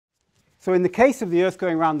So in the case of the Earth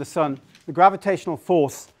going around the Sun, the gravitational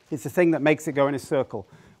force is the thing that makes it go in a circle.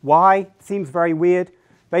 Why? Seems very weird.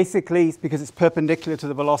 Basically, it's because it's perpendicular to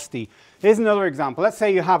the velocity. Here's another example. Let's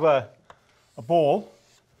say you have a ball,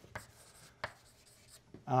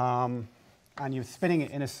 and you're spinning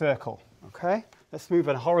it in a circle. Okay? Let's move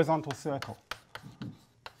in a horizontal circle.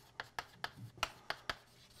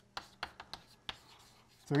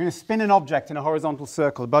 So we're going to spin an object in a horizontal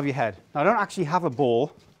circle above your head. Now, I don't actually have a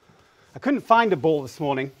ball. I couldn't find a ball this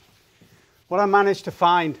morning. What I managed to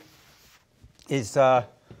find is an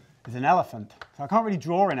elephant. So I can't really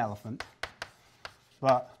draw an elephant,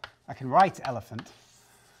 but I can write elephant.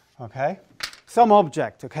 Okay? Some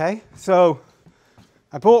object, okay? So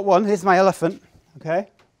I bought one. Here's my elephant, okay?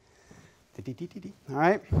 All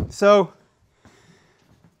right? So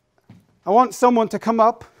I want someone to come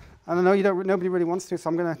up. I don't know, nobody really wants to, so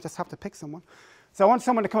I'm going to just have to pick someone. So I want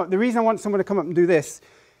someone to come up. The reason I want someone to come up and do this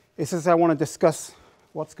is because I want to discuss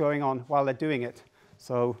what's going on while they're doing it.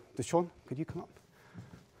 So, Deshaun, could you come up?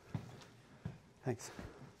 Thanks.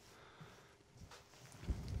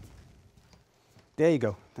 There you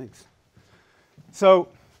go. Thanks. So,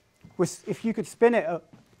 if you could spin it,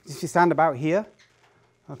 if you stand about here,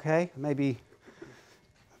 okay, maybe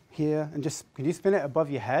here, and just, can you spin it above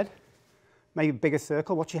your head? Maybe a bigger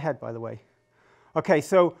circle. What's your head, by the way? Okay,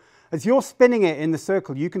 so as you're spinning it in the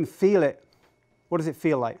circle, you can feel it. What does it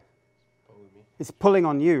feel like? It's pulling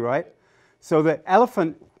on you, right? So the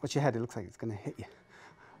elephant, what's your head? It looks like it's going to hit you.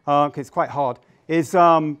 Okay, it's quite hard. Is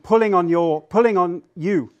pulling on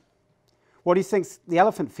you. What do you think the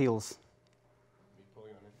elephant feels? Me pulling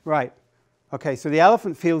on it. Right. Okay, so the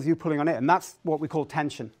elephant feels you pulling on it, and that's what we call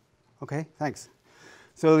tension. Okay, thanks.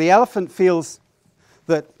 So the elephant feels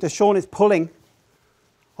that Deshaun is pulling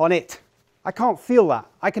on it. I can't feel that.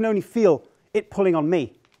 I can only feel it pulling on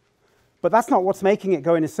me. But that's not what's making it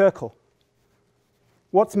go in a circle.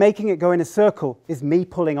 What's making it go in a circle is me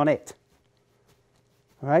pulling on it.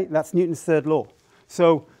 All right? That's Newton's third law.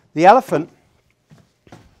 So the elephant,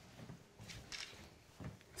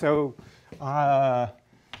 okay,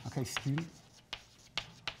 student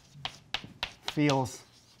feels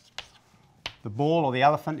the ball or the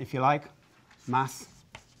elephant, if you like, mass,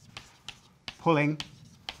 pulling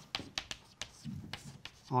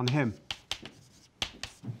on him.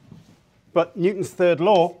 But Newton's third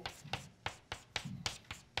law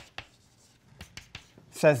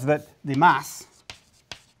says that the mass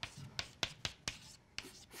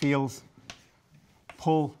feels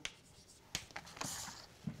pull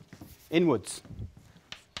inwards.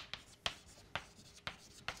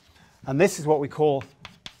 And this is what we call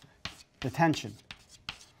the tension.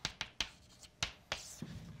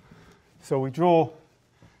 So we draw,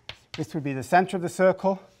 this would be the center of the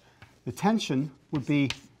circle. The tension would be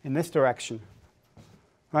in this direction,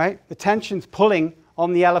 right? The tension's pulling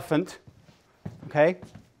on the elephant, okay?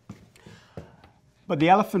 But the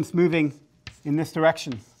elephant's moving in this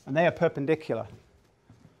direction, and they are perpendicular.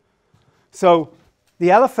 So the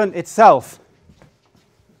elephant itself,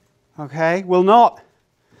 okay, will not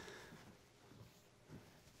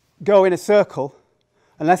go in a circle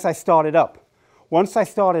unless I start it up. Once I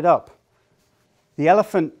start it up, the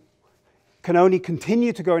elephant can only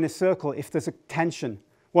continue to go in a circle if there's a tension.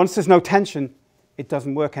 Once there's no tension, it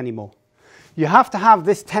doesn't work anymore. You have to have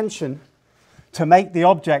this tension to make the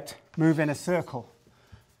object move in a circle.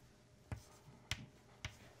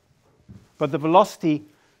 But the velocity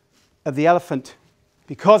of the elephant,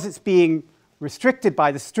 because it's being restricted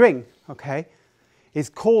by the string, okay, is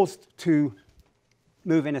caused to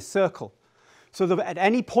move in a circle. So that at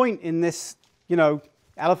any point in this,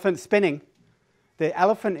 elephant spinning, the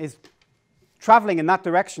elephant is traveling in that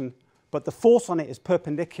direction, but the force on it is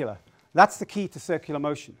perpendicular. That's the key to circular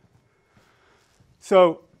motion.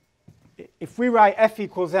 So if we write F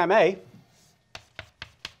equals ma,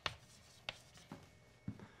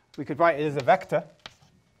 we could write it as a vector.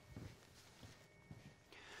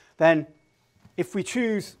 Then if we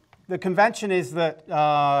choose, the convention is that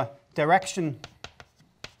direction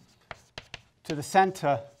to the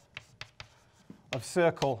center of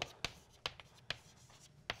circle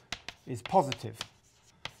is positive.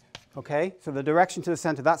 Okay, so the direction to the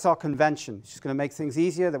center, that's our convention. It's just going to make things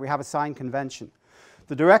easier that we have a sign convention.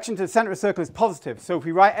 The direction to the center of the circle is positive. So if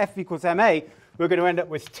we write F equals ma, we're going to end up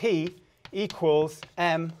with T equals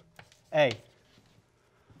ma.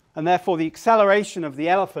 And therefore the acceleration of the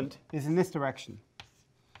elephant is in this direction.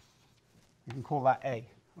 We can call that a.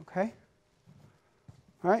 Okay?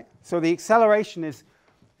 All right? So the acceleration is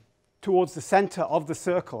towards the center of the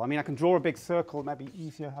circle. I mean, I can draw a big circle. It might be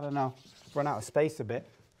easier. I don't know. Run out of space a bit.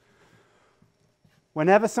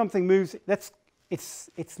 Whenever something moves,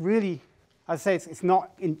 it's really As I say, it's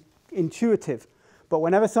not intuitive. But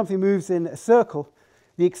whenever something moves in a circle,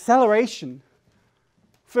 the acceleration,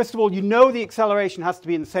 first of all, you know the acceleration has to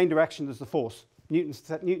be in the same direction as the force,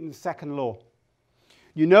 Newton's second law.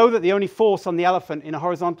 You know that the only force on the elephant in a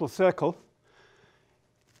horizontal circle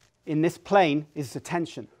in this plane is the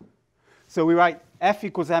tension. So we write F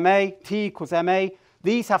equals ma, t equals ma.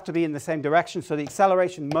 These have to be in the same direction, so the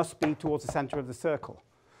acceleration must be towards the center of the circle.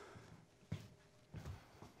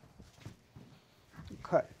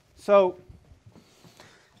 Okay, so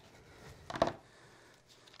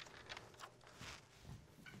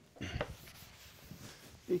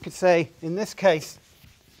you could say, in this case,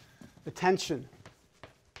 the tension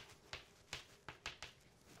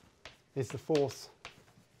is the force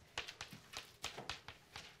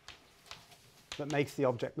that makes the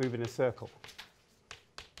object move in a circle.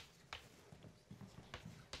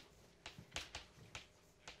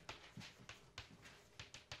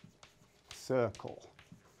 Circle.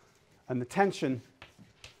 And the tension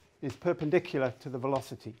is perpendicular to the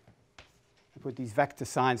velocity. I put these vector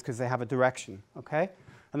signs because they have a direction, okay?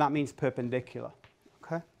 And that means perpendicular,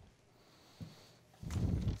 okay?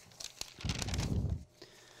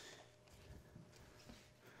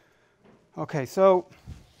 Okay, so,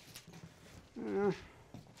 all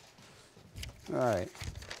right.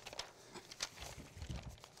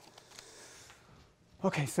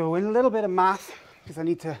 Okay, so in a little bit of math, because I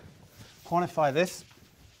need to quantify this.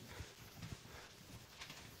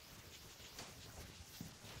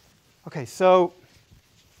 Okay, so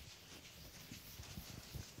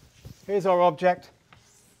here's our object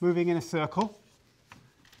moving in a circle,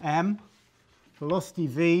 m, velocity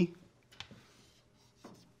v,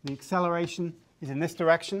 the acceleration is in this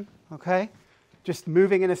direction, okay? Just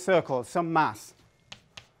moving in a circle, some mass.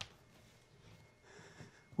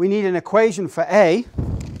 We need an equation for A,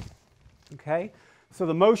 okay? So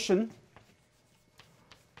the motion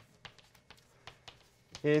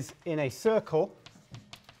is in a circle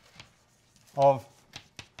of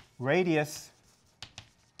radius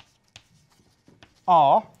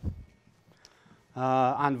r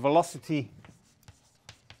and velocity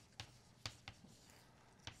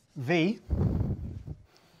v.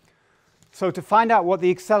 So to find out what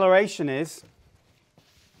the acceleration is,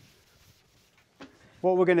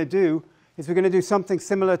 what we're going to do is we're going to do something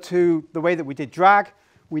similar to the way that we did drag.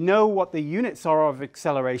 We know what the units are of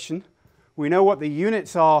acceleration. We know what the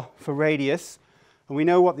units are for radius. And we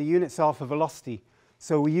know what the units are for velocity.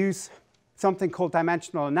 So we use something called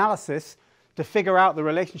dimensional analysis to figure out the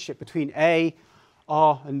relationship between A,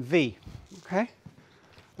 R, and V. Okay?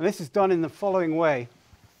 And this is done in the following way.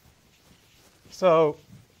 So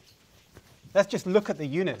let's just look at the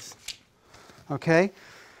units. Okay?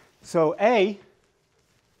 So A,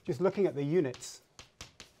 just looking at the units.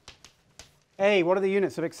 A, what are the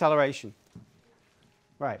units of acceleration?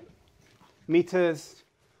 Right. Meters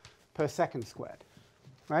per second squared.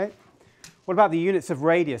 Right? What about the units of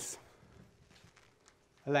radius?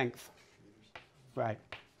 Length. Right.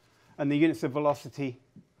 And the units of velocity?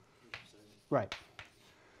 Right.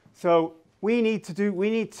 So we need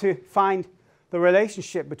to find the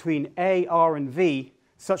relationship between A, R, and V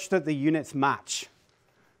such that the units match.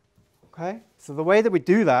 Okay? So the way that we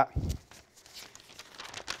do that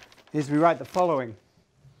is we write the following.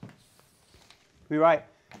 We write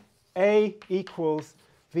A equals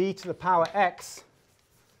V to the power x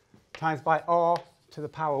times by r to the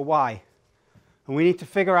power y. And we need to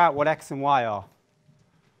figure out what x and y are.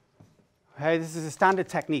 Okay, this is a standard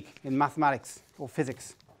technique in mathematics or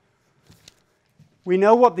physics. We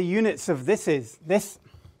know what the units of this is.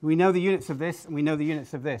 We know the units of this, and we know the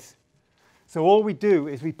units of this. So all we do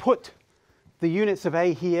is we put the units of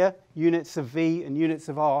A here, units of V, and units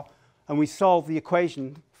of R, and we solve the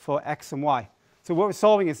equation for x and y. So what we're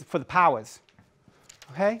solving is for the powers.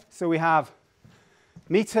 Okay, so we have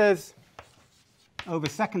meters over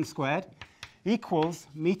seconds squared equals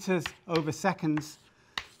meters over seconds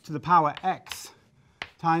to the power x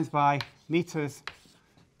times by meters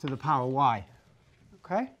to the power y.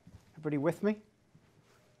 Okay, everybody with me?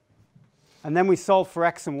 And then we solve for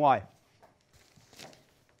x and y.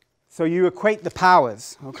 So you equate the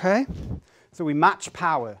powers, okay? So we match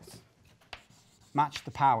powers. Match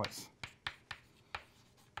the powers.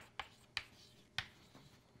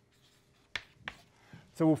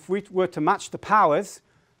 So if we were to match the powers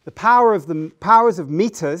of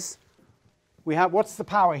meters, we have, what's the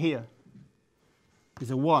power here?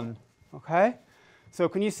 Is a 1, okay? So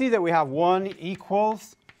can you see that we have 1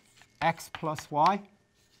 equals x plus y?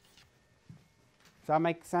 Does that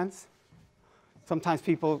make sense? Sometimes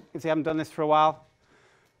people, if they haven't done this for a while.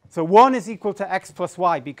 So 1 is equal to x plus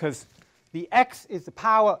y because the x is the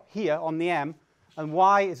power here on the m, and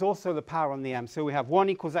y is also the power on the m. So we have 1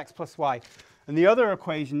 equals x plus y. And the other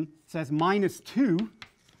equation says minus 2,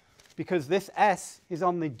 because this s is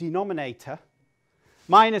on the denominator.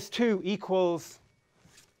 Minus 2 equals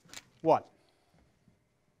what?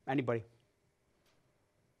 Anybody?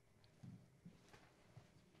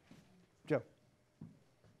 Joe?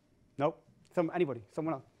 Nope. Anybody?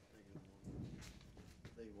 Someone else?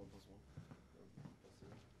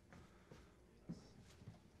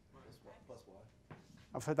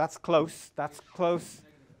 That's close. That's close.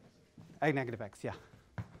 Negative x, yeah.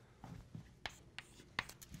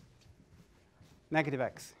 Negative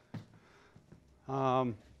x.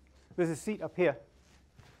 There's a seat up here.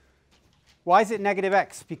 Why is it negative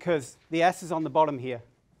x? Because the s is on the bottom here.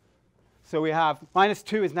 So we have minus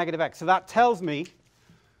 2 is negative x. So that tells me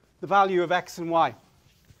the value of x and y.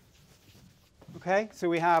 Okay, so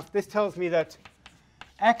we have, this tells me that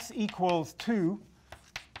x equals 2,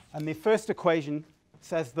 and the first equation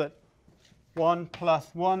says that 1 plus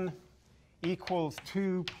 1 equals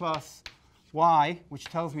 2 plus y, which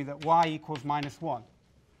tells me that y equals minus 1.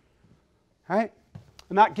 All right?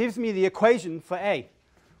 And that gives me the equation for a,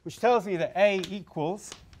 which tells me that a equals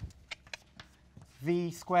v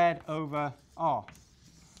squared over r.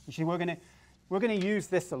 Actually, we're going to use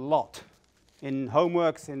this a lot in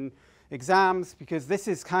homeworks, in exams, because this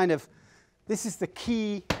is the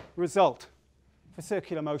key result for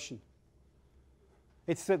circular motion.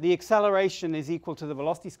 It's that the acceleration is equal to the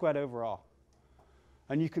velocity squared over r.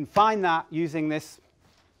 And you can find that using this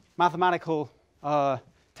mathematical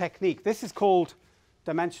technique. This is called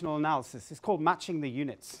dimensional analysis. It's called matching the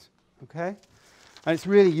units. Okay? And it's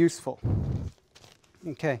really useful.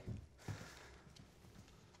 Okay.